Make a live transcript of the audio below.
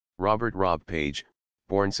Robert Rob Page,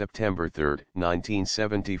 born September 3,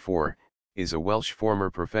 1974, is a Welsh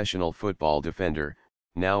former professional football defender,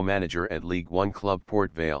 now manager at League One club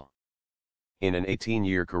Port Vale. In an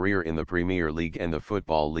 18-year career in the Premier League and the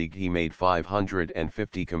Football League, he made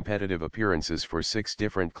 550 competitive appearances for 6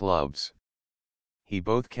 different clubs. He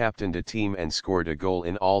both captained a team and scored a goal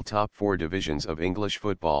in all top 4 divisions of English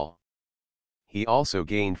football. He also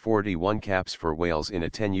gained 41 caps for Wales in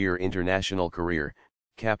a 10-year international career,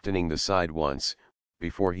 captaining the side once,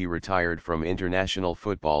 before he retired from international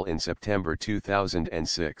football in September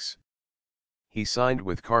 2006. He signed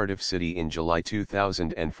with Cardiff City in July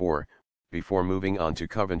 2004, before moving on to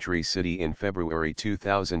Coventry City in February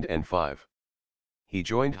 2005. He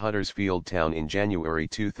joined Huddersfield Town in January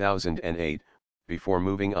 2008, before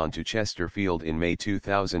moving on to Chesterfield in May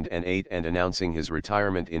 2008 and announcing his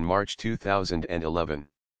retirement in March 2011.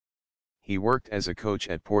 He worked as a coach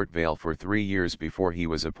at Port Vale for 3 years before he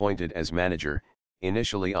was appointed as manager,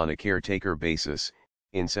 initially on a caretaker basis,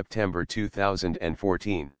 in September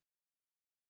 2014.